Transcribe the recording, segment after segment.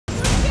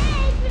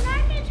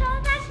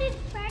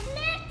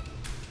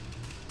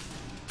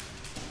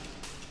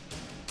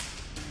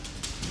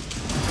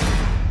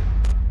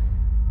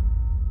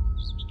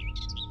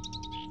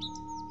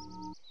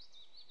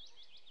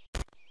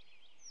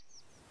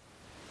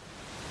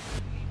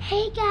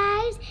Hey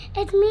guys,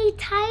 it's me,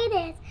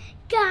 Titus.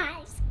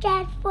 Guys,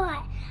 guess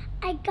what?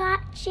 I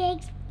got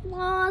Jake's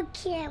vlog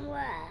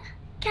camera.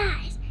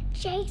 Guys,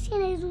 Jake's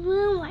in his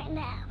room right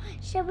now.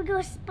 Should we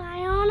go spy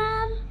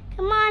on him?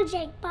 Come on,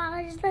 Jake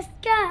Ballers, let's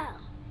go.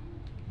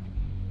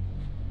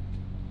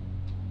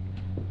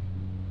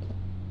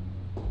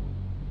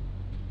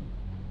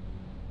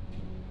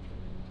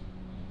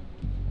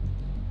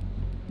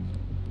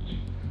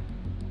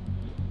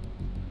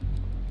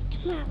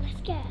 Come on,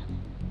 let's go.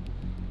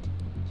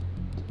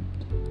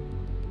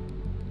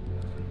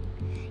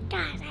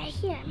 Guys, I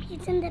hear him.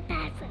 He's in the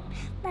bathroom.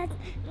 Let's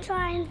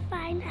try and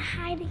find a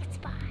hiding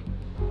spot.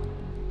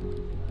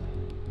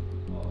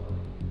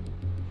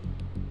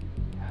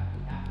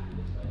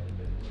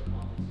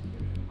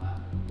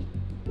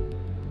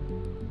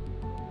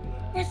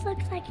 This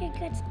looks like a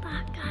good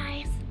spot,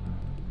 guys.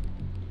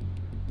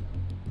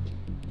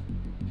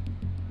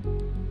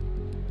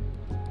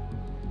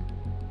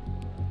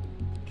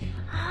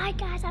 Alright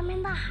guys, I'm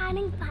in the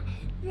hiding spot.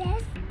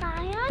 Let's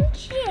spy on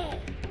Jake.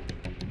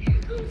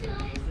 Here comes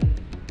guys.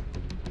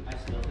 I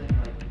still think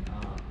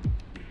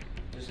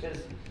just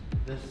because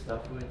this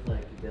stuff with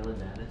Dylan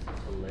Dennis is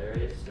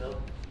hilarious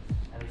still,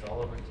 and it's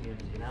all over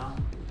TMZ now.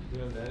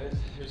 Dylan Dennis?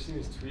 Have you seen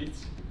his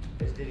tweets?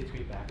 Did he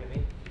tweet back at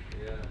me?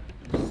 Yeah.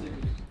 I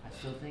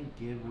still think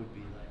Gib would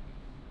be like,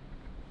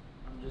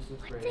 I'm just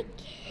afraid of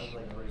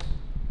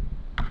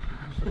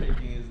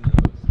breaking his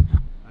nose.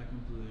 I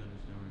completely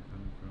understand where you're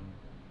coming from.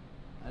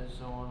 I just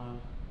don't wanna.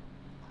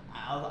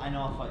 I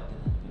know I'll fight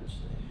Dylan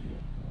eventually.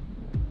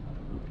 I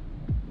don't know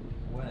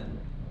when.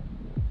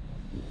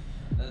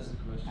 That's the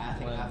question. I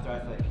think after I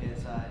fight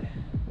KSI.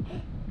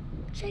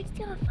 Jake's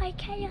gonna fight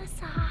KSI.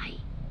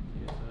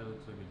 KSI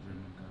looks like a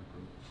German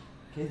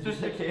cockroach. Just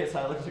said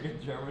KSI looks like a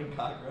German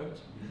cockroach.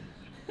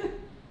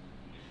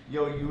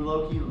 Yo, you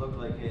low-key look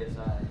like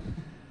KSI.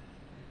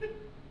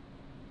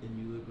 And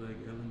you look like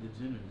Ellen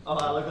DeGeneres. Oh,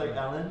 I look like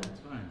Ellen? It's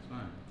fine, it's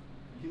fine.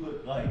 You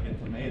look like a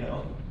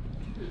tomato.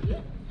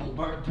 A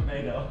burnt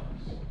tomato.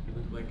 You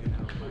look like an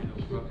albino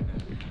crocodile.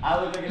 I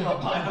look like an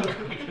albino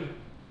crocodile.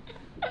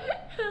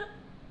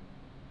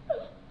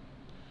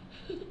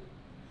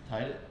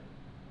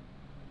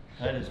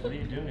 Titus, what are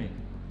you doing?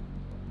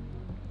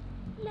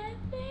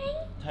 Nothing.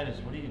 Titus,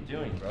 what are you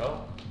doing,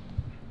 bro?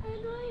 I'm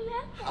doing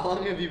nothing. How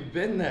long have you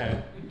been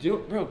there?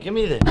 Bro, give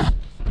me this.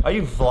 Are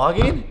you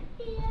vlogging?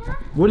 Yeah.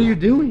 What are you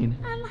doing?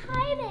 I'm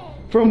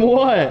hiding. From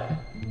what?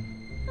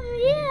 From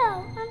you.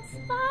 I'm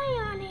spying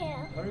on you.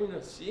 How do you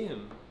not see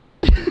him?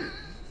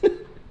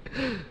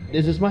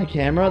 Is this my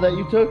camera that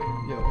you took?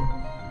 Yo.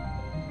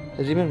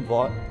 Has he been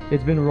vlog?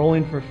 It's been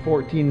rolling for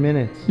 14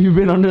 minutes. You've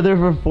been under there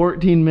for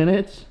 14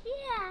 minutes?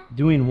 Yeah.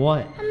 Doing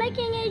what? I'm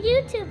making a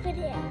YouTube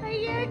video for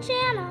your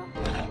channel.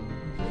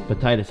 But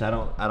Titus, I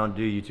don't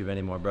do YouTube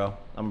anymore, bro.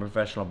 I'm a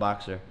professional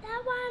boxer.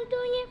 That's why I'm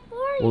doing it for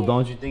you. Well,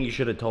 don't you think you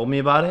should have told me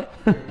about it?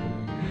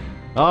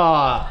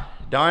 Ah,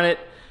 darn it.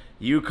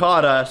 You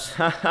caught us.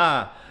 Ha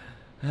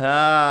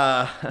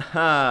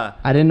ha.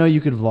 I didn't know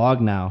you could vlog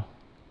now.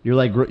 You're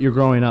like, you're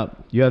growing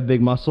up. You have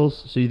big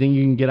muscles, so you think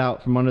you can get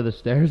out from under the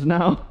stairs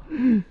now?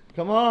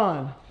 Come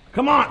on.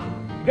 Come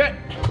on. Get.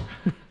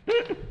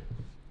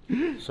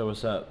 So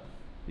what's up?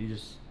 You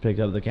just picked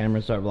up the camera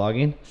and start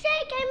vlogging?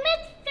 Jake, I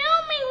miss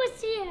filming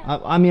with you.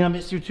 I mean, I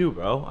miss you too,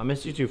 bro. I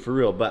miss you too, for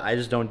real. But I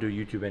just don't do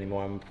YouTube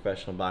anymore. I'm a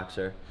professional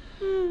boxer.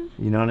 You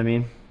know what I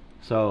mean?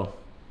 So,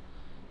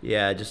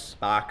 yeah, I just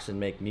box and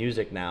make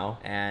music now.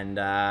 And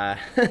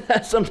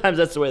sometimes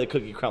that's the way the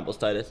cookie crumbles,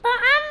 Titus. But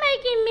I'm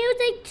making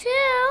music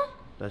too.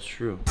 That's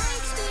true.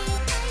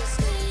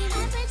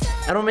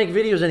 I don't make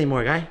videos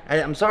anymore, guy.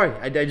 I'm sorry.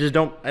 I just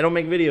don't. I don't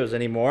make videos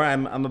anymore.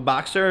 I'm a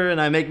boxer and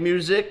I make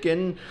music,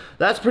 and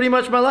that's pretty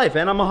much my life.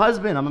 And I'm a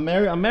husband. I'm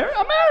married.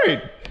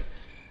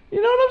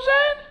 You know what I'm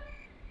saying?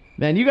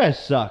 Man, you guys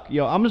suck.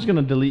 Yo, I'm just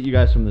gonna delete you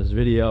guys from this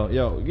video.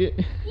 Yo, Yeah, you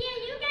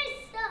guys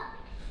suck.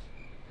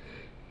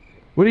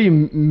 what are you,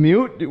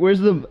 mute?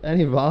 Where's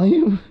any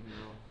volume?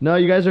 No,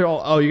 you guys are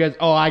all.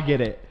 Oh, I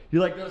get it.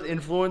 You're like those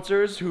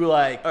influencers who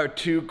like are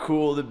too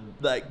cool to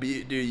like do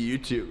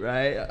YouTube,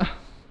 right?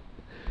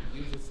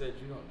 You just said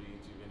you don't do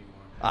YouTube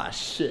anymore. Ah,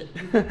 shit.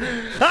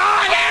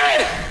 Ah,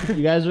 damn it!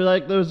 You guys are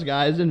like those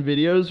guys in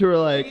videos who are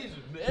like...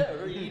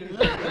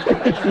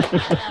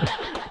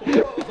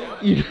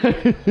 you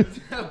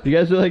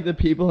guys are like the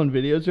people in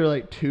videos who are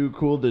like too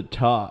cool to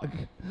talk.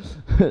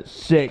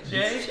 Sick.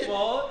 Jake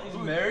Paul is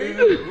married?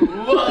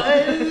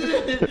 What?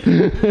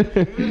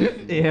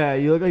 Yeah,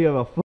 you look like you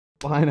have a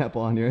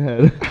pineapple on your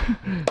head.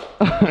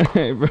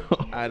 Alright, bro.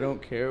 I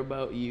don't care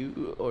about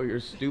you or your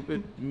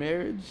stupid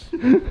marriage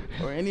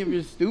or any of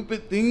your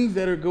stupid things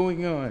that are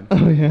going on.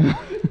 Oh, yeah?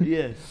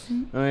 Yes.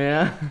 Oh,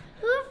 yeah?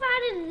 Who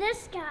invited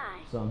this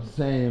guy? So I'm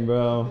saying,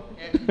 bro.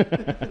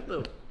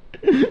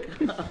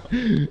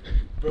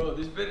 Bro,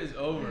 this bit is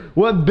over.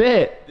 What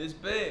bit? This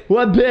bit.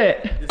 What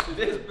bit?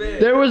 This bit.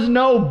 There was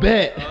no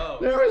bit. Oh.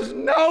 There was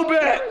no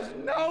bit.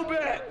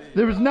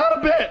 There was not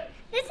a bit.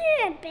 This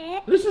isn't a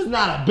bit. This is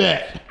not a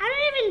bit.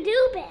 I don't even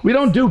do bits. We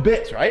don't do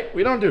bits, right?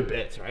 We don't do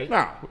bits, right?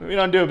 No, we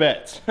don't do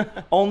bits.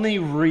 Only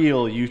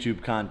real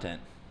YouTube content.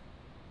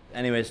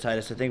 Anyways,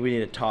 Titus, I think we need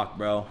to talk,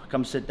 bro.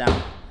 Come sit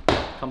down.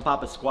 Come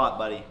pop a squat,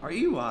 buddy. Are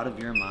you out of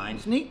your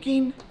mind?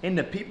 Sneaking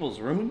into people's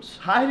rooms?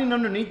 Hiding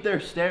underneath their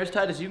stairs?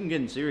 Titus, you can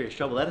get in serious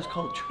trouble. That is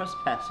called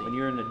trespassing when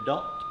you're an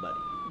adult, buddy.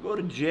 You go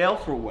to jail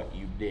for what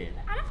you did.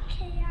 I don't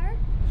care.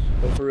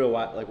 But for real,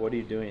 what are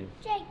you doing?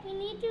 Jake, we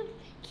need to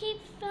keep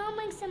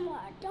filming some more.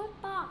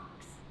 Don't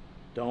box.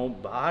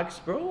 Don't box,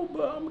 bro,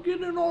 but I'm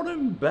getting all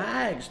them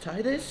bags,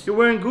 Titus. You're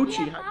wearing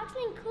Gucci. Yeah,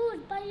 boxing cool,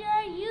 but you're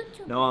a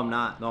YouTuber. No, I'm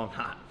not. No, I'm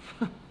not.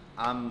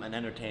 I'm an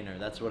entertainer.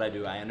 That's what I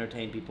do. I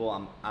entertain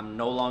people. I'm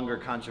no longer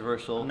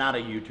controversial. I'm not a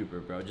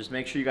YouTuber, bro. Just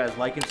make sure you guys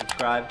like and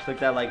subscribe. Click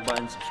that like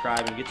button,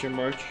 subscribe, and get your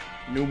merch.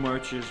 New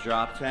merch is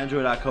dropped.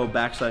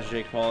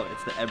 Fanjoy.co/JakePaul.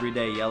 It's the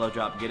everyday yellow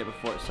drop. Get it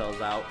before it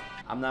sells out.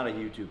 I'm not a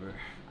YouTuber.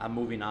 I'm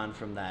moving on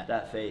from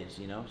that phase,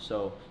 you know?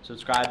 So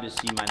subscribe to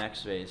see my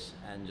next phase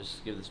and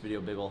just give this video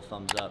a big old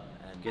thumbs up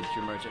and get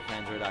your merch at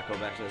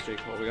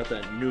fanjoy.co/JakePaul. We got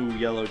that new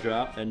yellow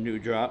drop, a new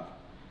drop.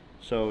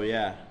 So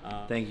yeah,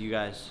 thank you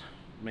guys.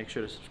 Make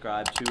sure to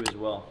subscribe too as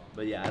well.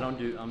 But yeah, I'm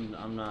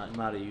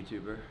not a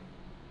YouTuber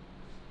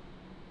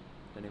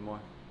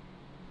anymore.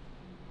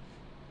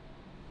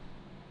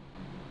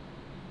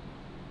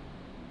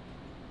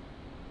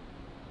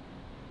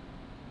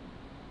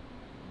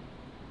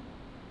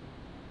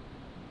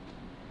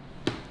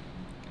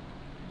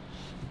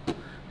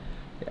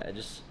 Yeah,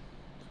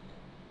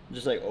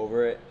 just like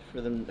over it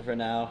for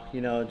now,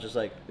 you know, just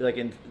like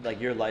in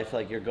your life,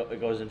 like it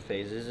goes in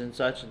phases and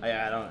such.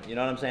 I don't, you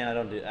know what I'm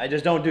saying? I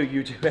just don't do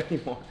YouTube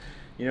anymore.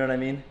 You know what I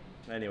mean?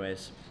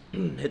 Anyways,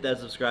 hit that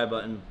subscribe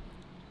button.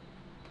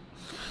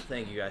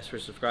 Thank you guys for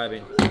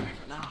subscribing.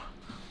 Now.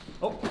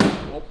 Oh.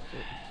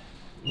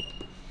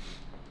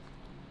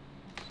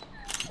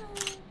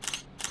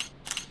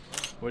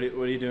 What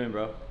are you doing,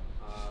 bro?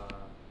 I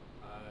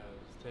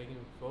was taking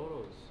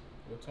photos.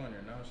 What's on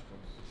your nostrils?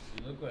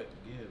 You look like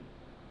Gib.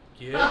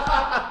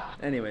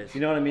 Anyways,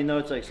 you know what I mean though?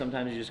 It's like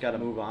sometimes you just gotta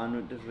move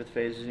on with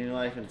phases in your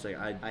life, and it's like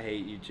I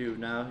hate YouTube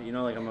now. You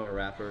know, like I'm a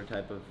rapper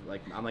type of,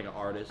 like I'm like an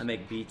artist. I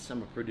make beats.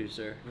 I'm a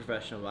producer,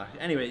 professional boxer.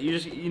 Anyway, you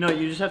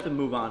just have to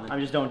move on. I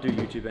just don't do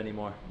YouTube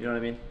anymore. You know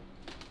what I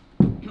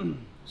mean?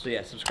 So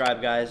yeah, subscribe,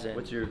 guys. And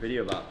what's your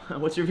video about?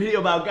 What's your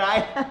video about,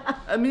 guy?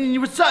 I mean,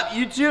 what's up,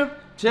 YouTube?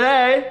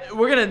 Today,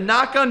 we're gonna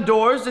knock on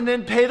doors and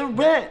then pay the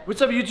rent.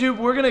 What's up, YouTube?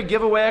 We're gonna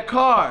give away a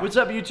car. What's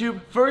up,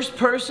 YouTube? First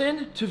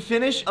person to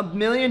finish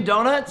 1,000,000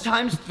 donuts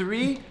times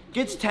 3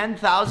 gets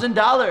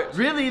 $10,000.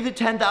 Really, the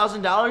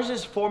 $10,000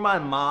 is for my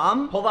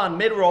mom? Hold on,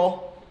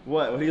 mid-roll.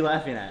 What are you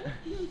laughing at?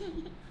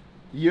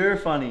 You're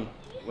funny.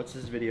 What's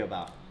this video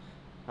about?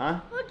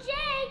 Huh? Well,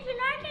 Jake, you're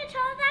not gonna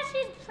tell us that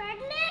she's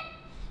pregnant?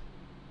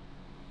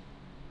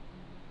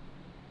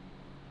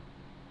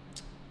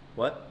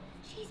 What?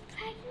 She's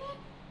pregnant?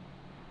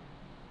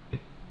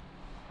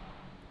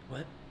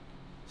 What?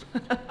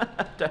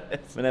 Titus.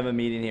 I'm gonna have a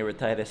meeting here with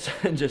Titus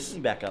and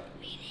just back up.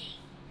 Meeting.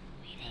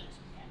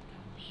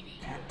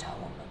 Can't tell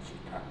him that she's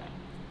pregnant.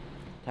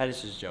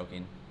 Titus is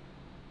joking.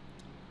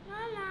 No,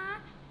 I'm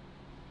not.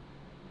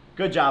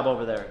 Good job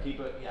over there. Keep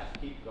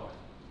going.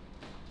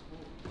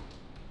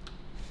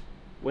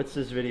 What's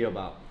this video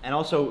about? And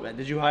also,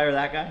 did you hire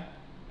that guy?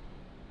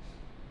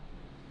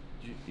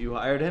 You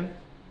hired him?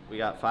 We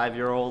got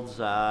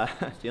 5-year-olds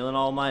stealing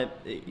all my.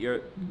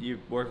 You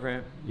work for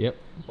him? Yep.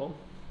 Well,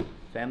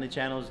 family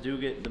channels do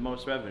get the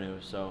most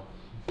revenue, so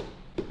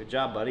good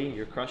job, buddy.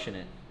 You're crushing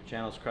it. Your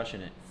channel's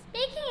crushing it.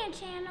 Speaking of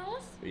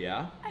channels,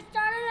 Yeah? I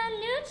started a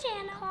new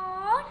channel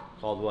called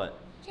Called what?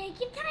 Jake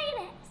and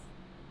Titus.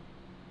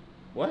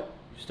 What?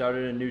 You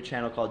started a new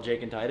channel called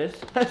Jake and Titus?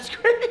 That's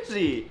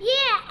crazy.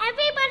 Yeah,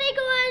 everybody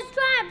go on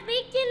subscribe.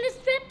 Linked in the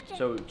description.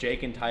 So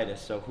Jake and Titus.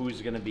 So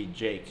who's gonna be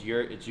Jake?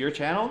 It's your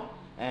channel,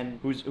 and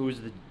who's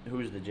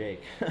the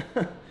Jake?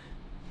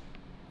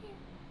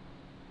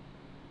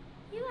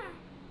 You are.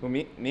 Who,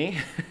 me? Me?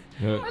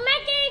 We're making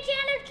a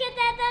channel kid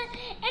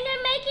and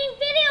they're making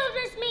videos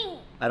with me.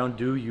 I don't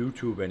do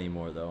YouTube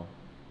anymore though.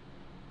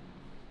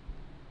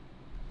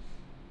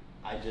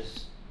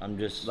 I'm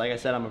just like I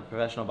said, I'm a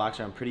professional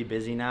boxer. I'm pretty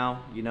busy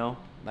now, you know.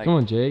 Like, Come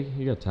on, Jake.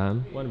 You got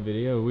time. One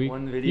video a week.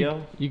 One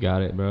video? You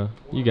got it, bro.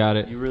 You got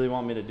it. You really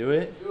want me to do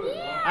it?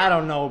 Yeah. I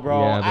don't know,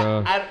 bro. Yeah,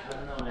 bro. I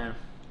don't know, man.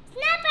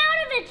 Snap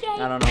out of it, Jake.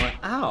 I don't know.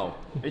 Ow.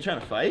 Are you trying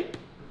to fight?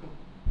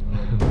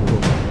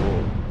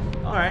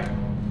 All right.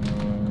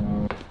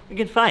 We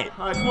can fight.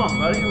 All right, come on,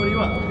 buddy. What do you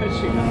want? Oh,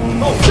 shit.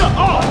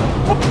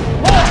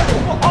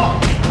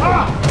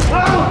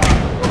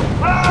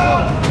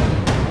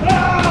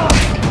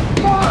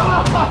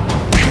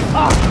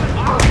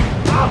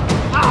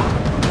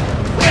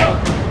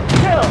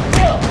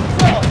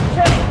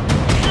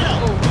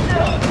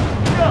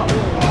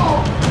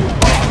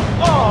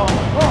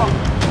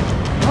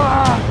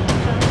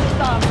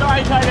 I'm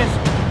sorry, Titus.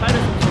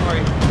 Titus, I'm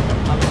sorry.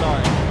 I'm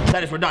sorry.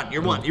 Titus, we're done.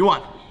 You won. You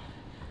won.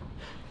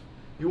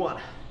 You won.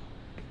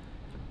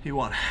 You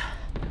won.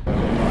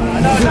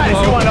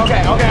 nice, you won.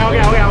 Okay.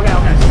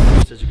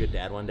 Such a good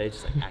dad one day,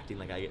 just like acting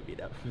like I get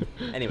beat up.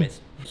 Anyways,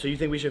 so you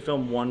think we should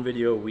film 1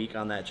 video a week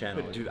on that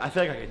channel? Dude, I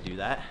feel like I could do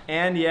that.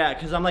 And yeah,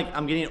 cause I'm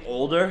getting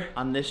older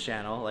on this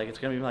channel. Like it's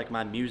gonna be like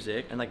my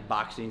music and like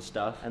boxing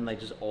stuff and like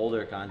just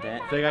older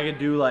content. I feel like I could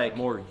do like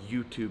more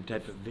YouTube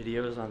type of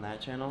videos on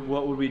that channel.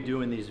 What would we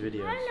do in these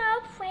videos? I don't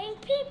know, prank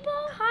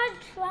people, cause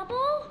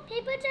trouble.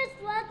 People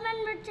just love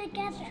when we're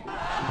together.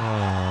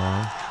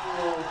 Aww.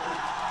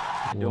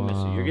 Don't miss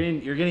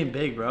you. You're getting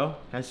big, bro.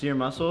 Can I see your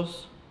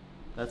muscles?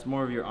 That's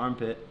more of your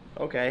armpit.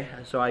 Okay,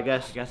 so I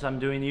guess I'm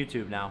doing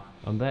YouTube now.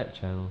 On that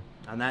channel.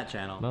 On that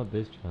channel. Not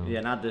this channel.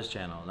 Yeah, not this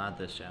channel. Not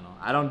this channel.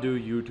 I don't do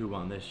YouTube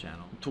on this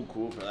channel. I'm too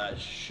cool for that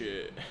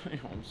shit. You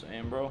know what I'm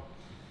saying, bro?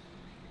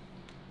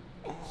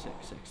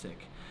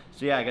 Sick.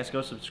 So yeah, I guess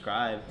go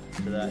subscribe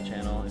to that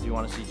channel if you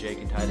want to see Jake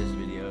and Titus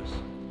videos.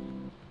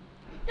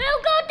 No,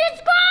 go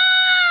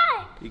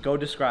describe! You go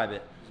describe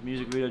it. This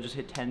music video just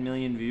hit 10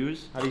 million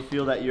views. How do you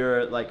feel that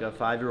you're like a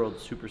 5-year-old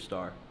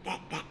superstar?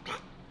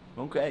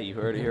 Okay, you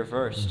heard it here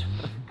first.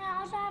 I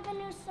also have a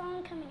new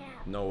song coming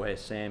out. No way,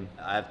 same.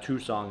 I have 2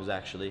 songs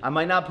actually. I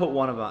might not put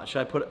one of them out.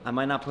 I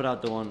might not put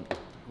out the one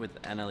with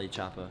NLE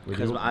Choppa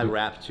because I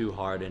rap too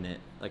hard in it.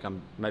 Like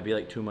might be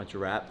like too much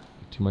rap.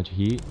 Too much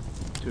heat?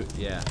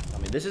 Yeah. I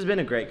mean, this has been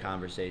a great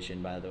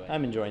conversation, by the way.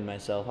 I'm enjoying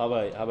myself. How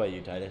about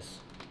you, Titus?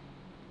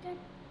 Good.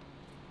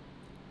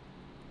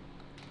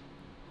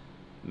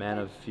 Man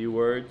of few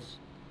words.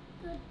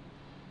 Good.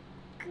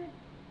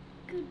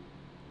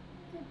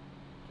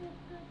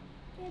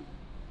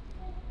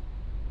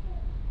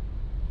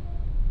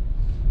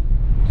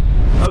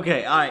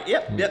 Okay, all right.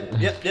 Yep.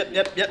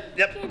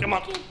 Come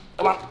on.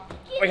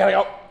 We gotta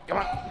go.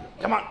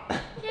 Come on.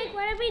 Jake,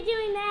 what are we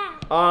doing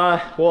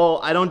now? Well,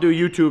 I don't do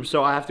YouTube,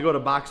 so I have to go to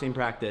boxing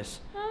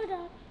practice. No, you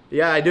don't.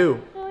 Yeah, I do.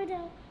 No, you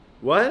don't.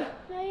 What?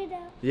 No, you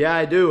don't. Yeah,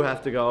 I do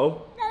have to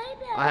go. No, you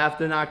don't. I have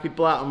to knock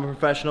people out. I'm a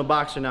professional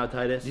boxer now,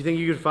 Titus. You think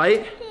you could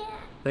fight? Yeah.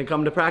 Then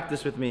come to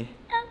practice with me.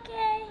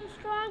 Okay. I'm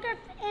stronger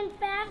and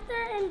faster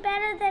and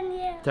better than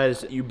you.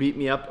 Titus, you beat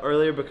me up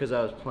earlier because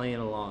I was playing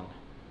along.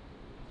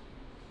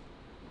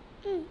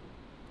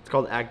 It's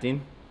called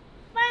acting.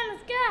 Fine,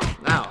 let's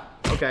go. Ow.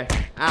 Okay.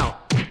 Ow.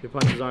 Your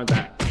punches aren't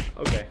that.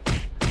 Okay.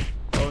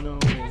 Oh no.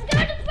 Let's go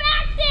to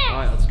practice. All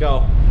right, let's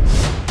go.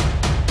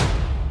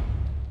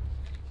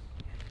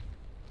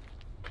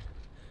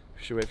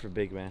 We should wait for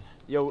Big Man.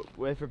 Yo,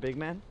 wait for Big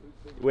Man?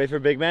 Wait for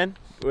Big Man?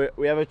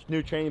 We have a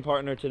new training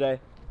partner today.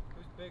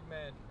 Who's Big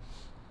Man?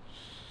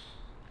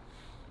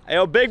 Hey,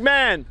 yo, Big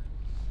Man!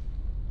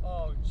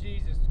 Oh,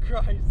 Jesus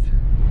Christ.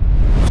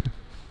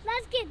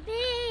 Let's get big.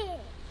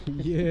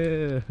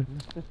 Yeah.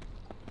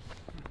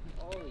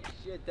 Holy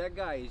shit, that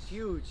guy is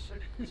huge.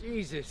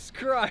 Jesus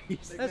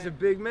Christ. That's a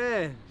big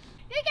man.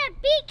 You're gonna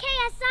beat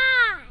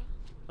KSI.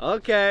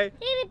 Okay.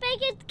 Did he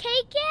bake his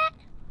cake yet?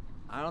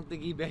 I don't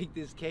think he baked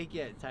his cake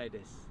yet,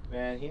 Titus.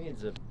 Man, he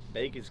needs to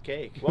bake his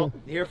cake. Well,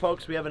 here,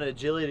 folks, we have an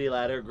agility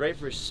ladder, great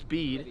for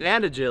speed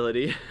and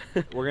agility.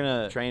 We're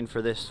gonna train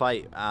for this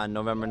fight on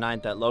November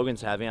 9th that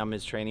Logan's having. I'm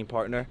his training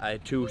partner.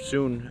 Can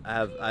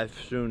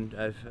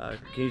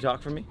you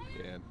talk for me?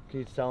 Yeah. Can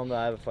you tell him that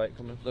I have a fight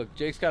coming? Look,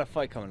 Jake's got a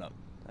fight coming up.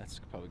 That's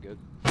probably good.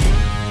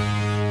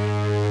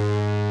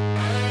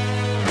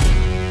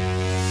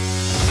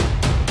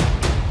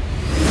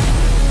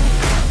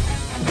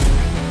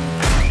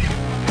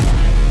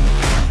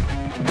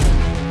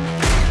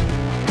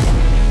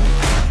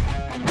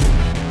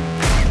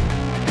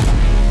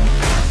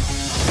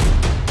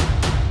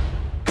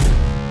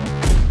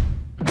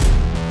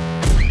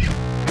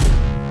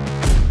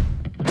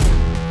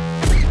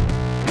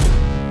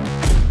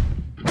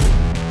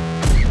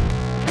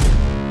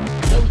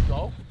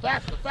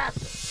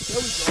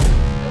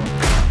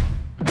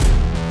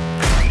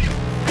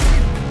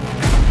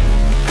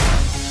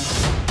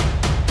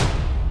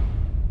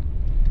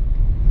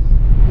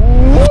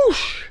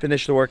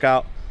 Finish the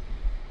workout.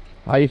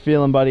 How you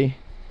feeling, buddy?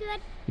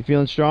 Good. You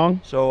feeling strong?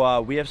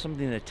 So we have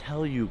something to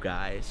tell you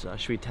guys.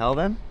 Should we tell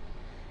them?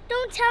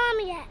 Don't tell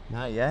him yet.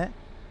 Not yet.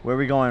 Where are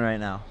we going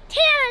right now?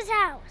 Tana's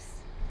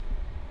house.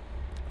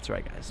 That's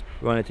right, guys.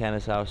 We're going to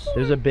Tana's house.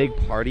 There's a big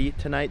party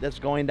tonight that's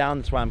going down.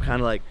 That's why I'm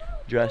kind of like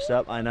dressed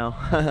up. I know.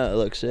 It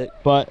looks sick.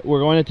 But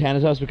we're going to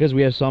Tana's house because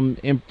we have some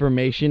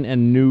information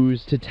and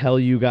news to tell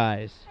you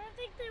guys. I don't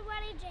think they're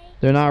ready, Jake.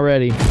 They're not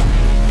ready.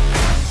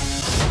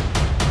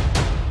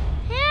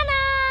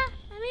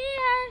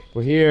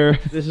 We're here.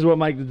 This is what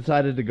Mike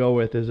decided to go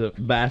with, is a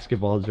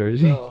basketball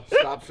jersey. Oh,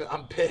 stop.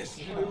 I'm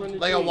pissed.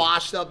 Like a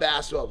washed up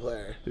basketball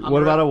player.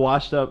 What about a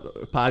washed up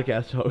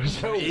podcast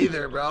host?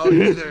 Either, bro.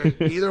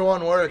 Either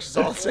one works. It's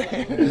all the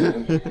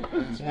same.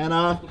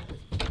 Tana.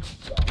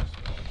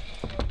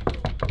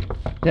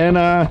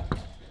 Tana.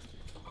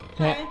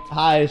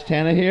 Hi, is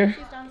Tana here?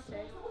 She's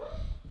downstairs.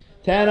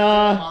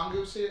 Tana.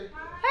 Mongoose here.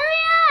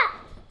 Hurry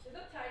up! Is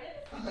that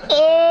Titus?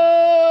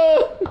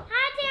 Oh!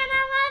 Hi, Tana.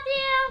 I love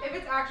you. If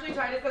it's actually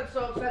Titus, that's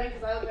so upsetting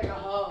because I look like a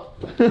hoe.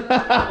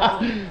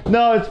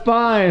 No, it's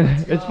fine.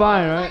 It's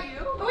fine, Is right? that you?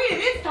 Oh wait,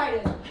 it is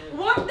Titus.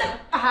 What the?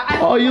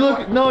 Oh, you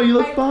look. No, you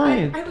look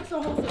fine. I look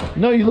so wholesome.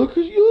 No, you look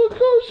so good. You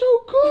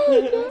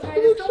look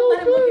Titus, so don't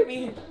let him look at good.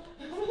 me.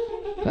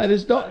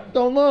 Titus,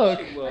 don't look.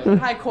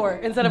 High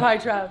court instead of high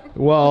trap.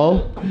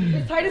 Well,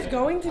 Is Titus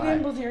going to the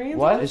Impulsarians?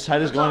 what is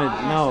Titus going to?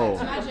 No,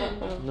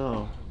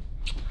 no.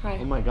 Hi.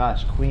 Oh my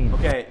gosh, Queen.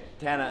 Okay,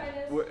 Tana,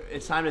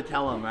 it's time to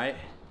tell him, right?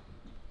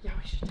 Yeah,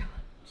 we should tell him.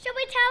 Should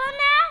we tell him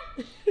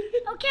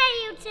now? Okay,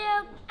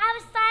 YouTube. I have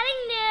exciting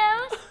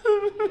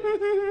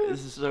news.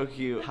 This is so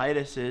cute.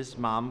 Titus's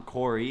mom,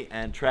 Corey,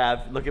 and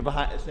Trav, looking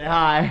behind. Say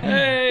hi.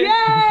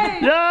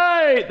 Yay!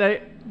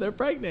 Yay! They're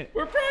pregnant.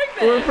 We're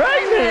pregnant! We're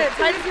pregnant!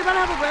 Titus, you're about to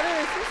have a brother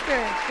and a sister.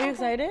 Are you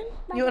excited?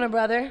 You want a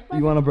brother?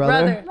 You want a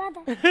brother?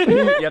 Brother.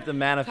 You have to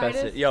manifest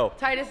Titus, it. Yo,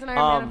 Titus and I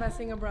are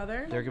manifesting a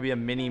brother. there could be a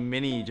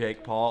mini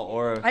Jake Paul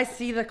or I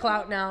see the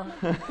clout now.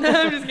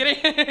 I'm just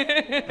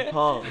kidding.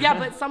 Paul. Yeah,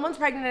 but someone's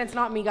pregnant and it's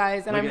not me,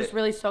 guys, and Look I'm at just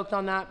really stoked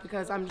on that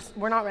because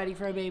we're not ready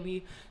for a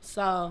baby.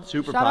 So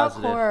Super shout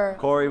positive. out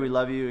Corey, we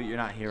love you. You're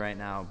not here right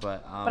now,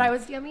 but But I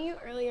was DMing you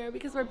earlier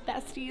because we're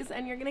besties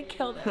and you're gonna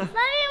kill this. Love you,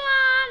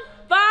 Mom.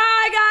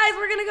 Bye, guys.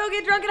 We're gonna go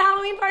get drunk at a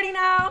Halloween party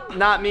now.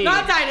 not me.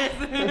 Not Titus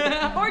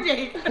or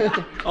Jake.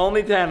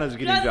 Only Tana's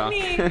getting Just drunk.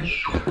 me. And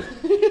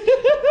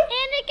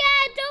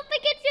again, don't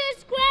forget to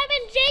subscribe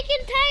and Jake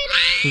and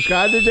Titus.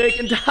 Subscribe to Jake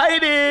and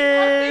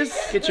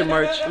Titus. Get your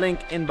merch. Link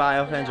in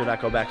bio.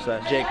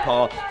 Fanjo.co/Jake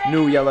Paul.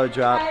 New yellow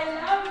drop.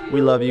 We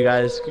love you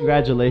guys.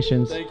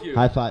 Congratulations. Thank you.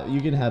 High five.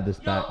 You can have this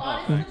back.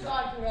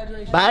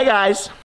 Congratulations. Bye, guys.